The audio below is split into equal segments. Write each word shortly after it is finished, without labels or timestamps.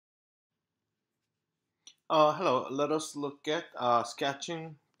Hello, let us look at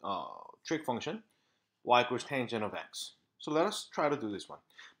sketching trig function y equals tangent of x. So let us try to do this one.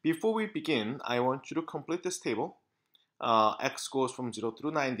 Before we begin, I want you to complete this table. X goes from 0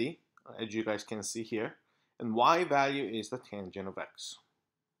 through 90, as you guys can see here, and y value is the tangent of x.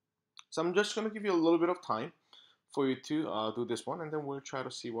 So I'm just going to give you a little bit of time for you to do this one, and then we'll try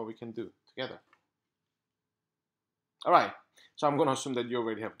to see what we can do together. All right, so I'm going to assume that you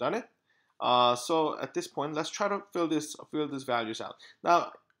already have done it. So at this point, let's try to fill these values out.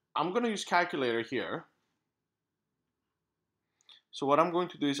 Now, I'm going to use calculator here. So what I'm going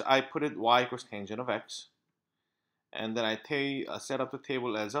to do is I put it y equals tangent of x, and then I set up the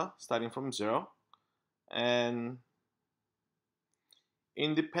table as starting from 0, and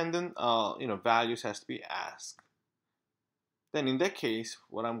independent values has to be asked. Then in that case,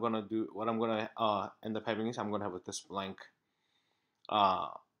 what I'm gonna end up having is I'm gonna have this blank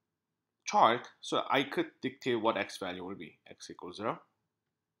chart, so I could dictate what x value will be. X equals 0,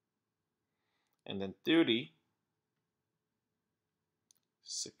 and then 30,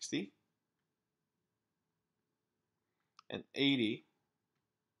 60, and 80.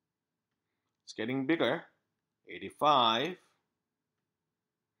 It's getting bigger. 85,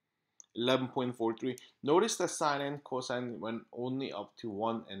 11.43. Notice the sine and cosine went only up to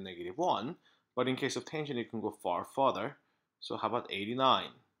 1 and -1, but in case of tangent, it can go far further. So how about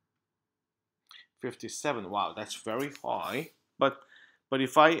 89? 57. Wow, that's very high. But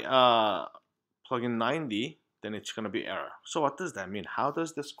if I plug in 90, then it's going to be error. So what does that mean? How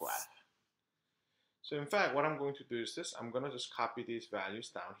does this graph? So in fact, what I'm going to do is this. I'm going to just copy these values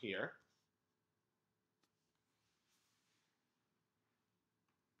down here.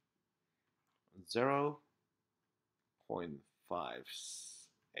 Zero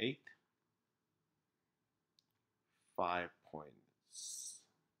 0.58,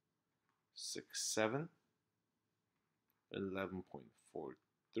 5.67,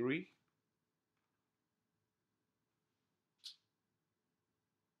 11.43,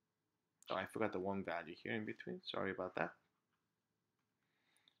 oh, I forgot the one value here in between, sorry about that,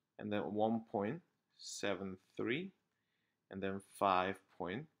 and then 1.73, and then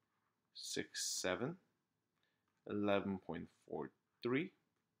 5.67, 11.43,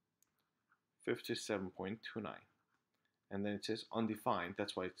 57.29, and then it says undefined.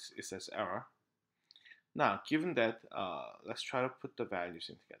 That's why it says error. Now, given that, let's try to put the values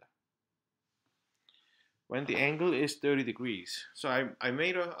in together. When the angle is 30 degrees, so I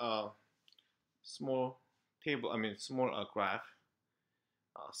made a small table, small graph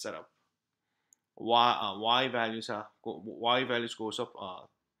setup. Y values goes up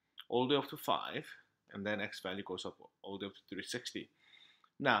all the way up to 5, and then x value goes up all the way up to 360.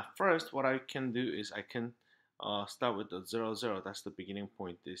 Now, first, what I can do is I can start with the 0, 0. That's the beginning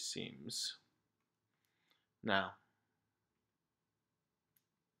point, this seems. Now,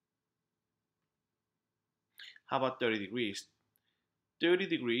 how about 30 degrees? 30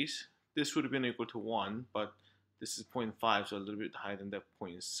 degrees, this would have been equal to 1, but this is 0.5, so a little bit higher than that,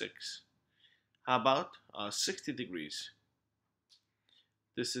 0.6. How about 60 degrees?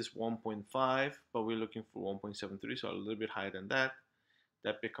 This is 1.5, but we're looking for 1.73, so a little bit higher than that.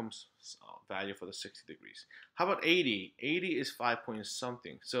 That becomes value for the 60 degrees. How about 80? 80 is 5 point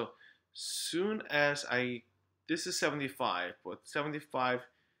something. So soon as this is 75, but 75,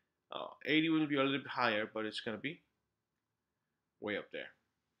 80 will be a little bit higher, but it's going to be way up there.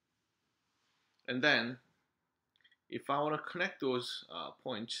 And then if I want to connect those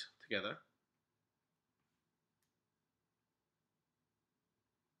points together,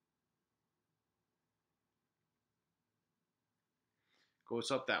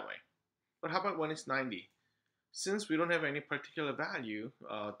 goes up that way. But how about when it's 90? Since we don't have any particular value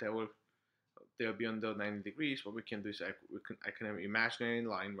they'll be under 90 degrees, what we can do is I can have an imaginary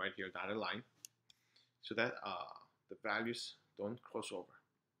line right here, dotted line, so that the values don't cross over.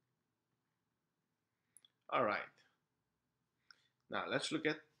 All right. Now let's look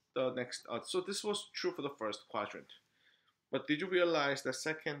at the next. So this was true for the first quadrant. But did you realize that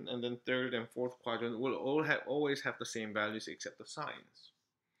second and then third and fourth quadrant will always have the same values except the signs?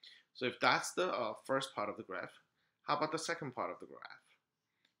 So if that's the first part of the graph, how about the second part of the graph?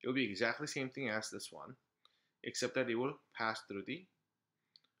 It will be exactly the same thing as this one, except that it will pass through the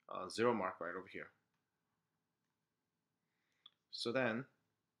 0 mark right over here. So then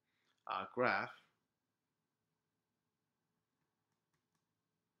our graph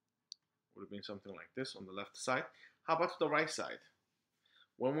would have been something like this on the left side. How about the right side?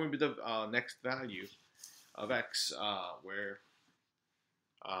 When will be the next value of x where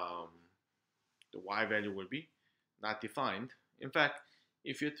the y value will be not defined? In fact,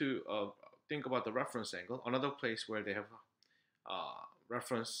 if you're to think about the reference angle, another place where they have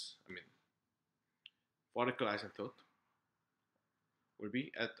reference, vertical asymptote will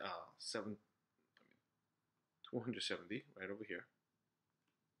be at 270 right over here.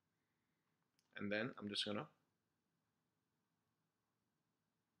 And then I'm just gonna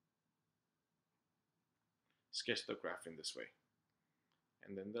sketch the graph in this way.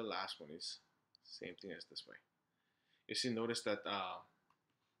 And then the last one is same thing as this way. You see, notice that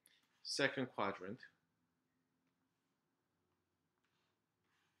second quadrant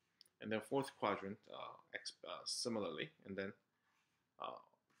and then fourth quadrant similarly, and then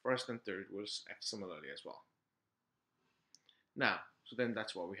first and third was X similarly as well. Now, so then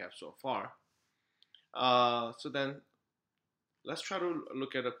that's what we have so far. So then let's try to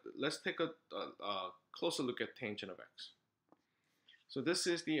look at let's take a closer look at tangent of X. So this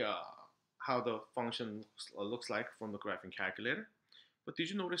is the how the function looks like from the graphing calculator. But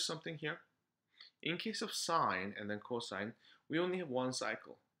did you notice something here? In case of sine and then cosine, we only have one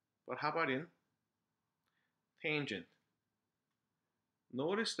cycle. But how about in tangent?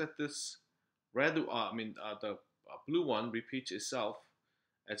 Notice that this red, the blue one repeats itself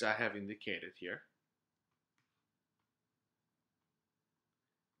as I have indicated here.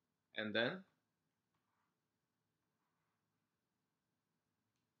 And then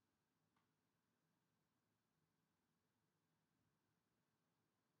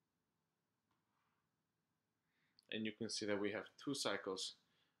you can see that we have two cycles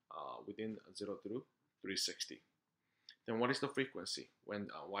within 0 through 360. Then what is the frequency when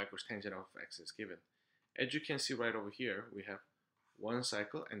y equals tangent of x is given? As you can see right over here, we have one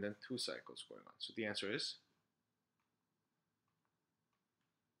cycle and then two cycles going on. So the answer is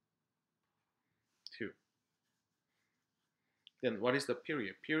 2. Then what is the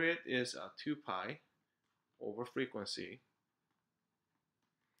period? Period is 2 pi over frequency.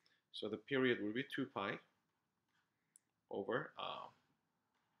 So the period will be 2 pi over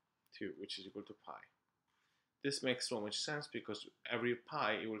 2, which is equal to pi. This makes so much sense because every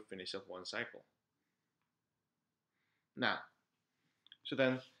pi it will finish up one cycle. Now, so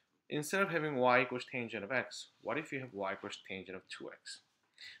then instead of having y equals tangent of x, what if you have y equals tangent of 2x?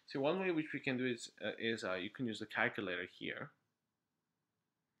 So one way which we can do is you can use the calculator here,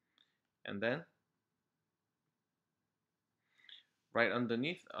 and then right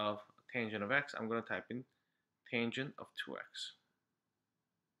underneath of tangent of x, I'm going to type in tangent of 2x.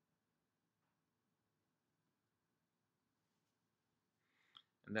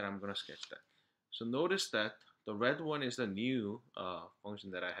 And then I'm going to sketch that. So notice that the red one is the new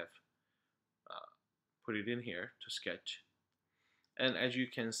function that I have put it in here to sketch. And as you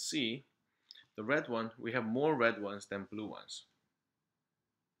can see, the red one, we have more red ones than blue ones.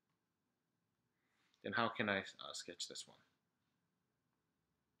 Then how can I sketch this one?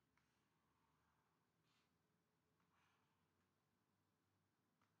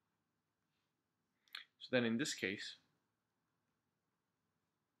 So then in this case,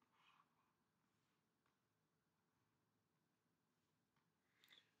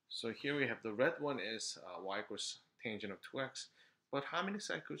 so here we have the red one is y equals tangent of 2x. But how many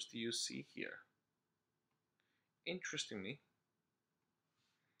cycles do you see here? Interestingly,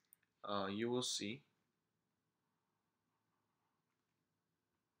 you will see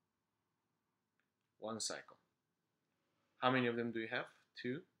one cycle. How many of them do you have?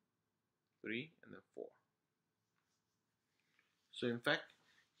 2, 3, and then 4. So in fact,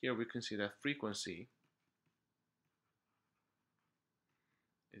 here we can see that frequency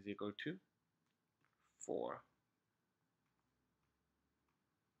is equal to 4.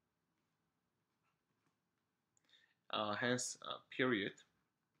 Hence, period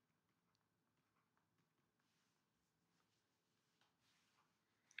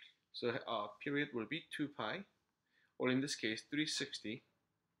so period will be 2 pi, or in this case 360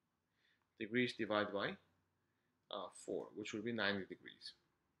 degrees divided by 4, which will be 90 degrees,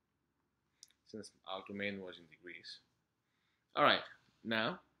 since our domain was in degrees. Alright,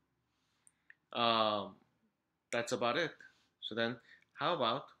 now that's about it. So then how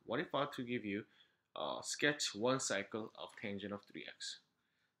about, what if I were to give you sketch one cycle of tangent of 3x?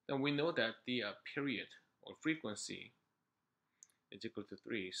 Then we know that the period or frequency is equal to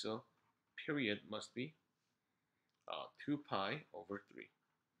 3, so period must be 2 pi over 3.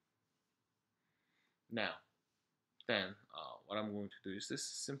 Now, then what I'm going to do is this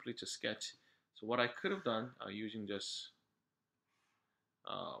simply to sketch. So what I could have done using just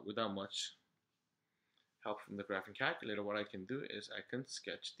without much help from the graphing calculator, what I can do is I can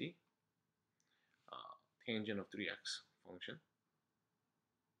sketch the tangent of 3x function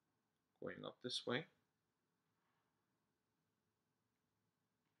going up this way.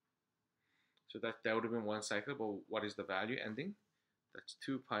 So that would have been one cycle, but what is the value ending? That's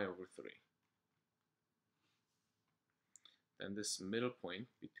 2 pi over 3. Then this middle point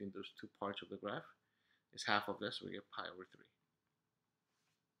between those two parts of the graph is half of this, so we get pi over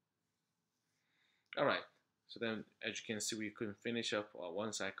 3. All right, so then as you can see, we couldn't finish up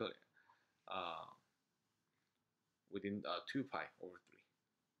one cycle within 2 pi over 3.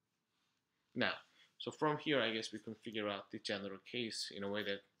 Now, so from here, I guess we can figure out the general case in a way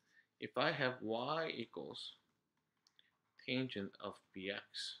that if I have y equals tangent of bx,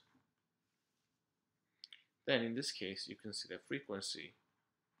 then in this case, you can see that frequency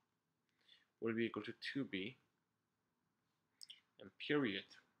will be equal to 2b, and period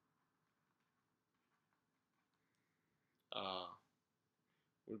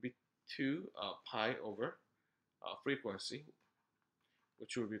will be 2 pi over frequency,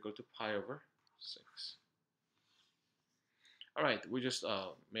 which will be equal to pi over 6. All right, we just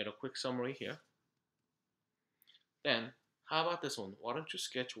made a quick summary here. Then, how about this one? Why don't you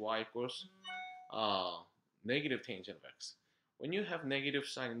sketch y equals negative tangent of x? When you have negative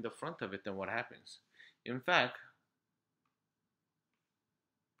sign in the front of it, then what happens? In fact,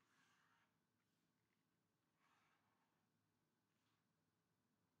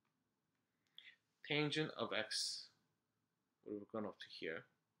 tangent of x would have gone up to here,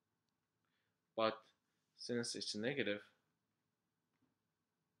 but since it's negative,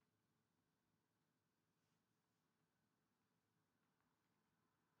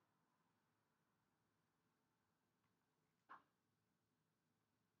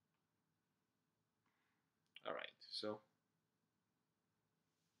 all right, so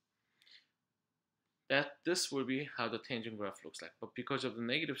this will be how the tangent graph looks like. But because of the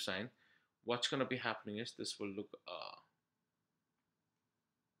negative sign, what's going to be happening is this will look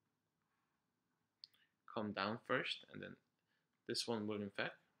come down first, and then this one will in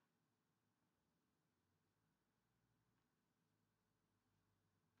fact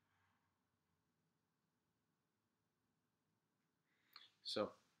so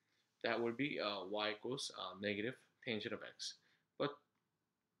that will be y equals negative tangent of x. But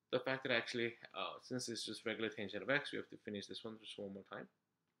the fact that actually since it's just regular tangent of x, we have to finish this one just one more time.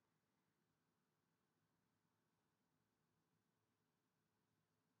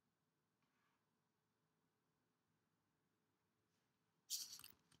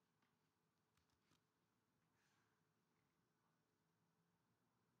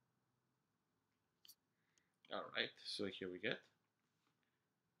 All right, so here we get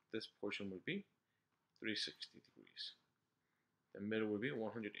this portion will be 360 degrees. The middle will be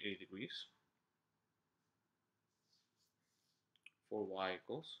 180 degrees for y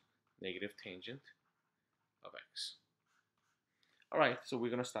equals negative tangent of x. All right, so we're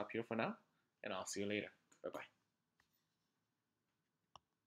going to stop here for now, and I'll see you later. Bye-bye.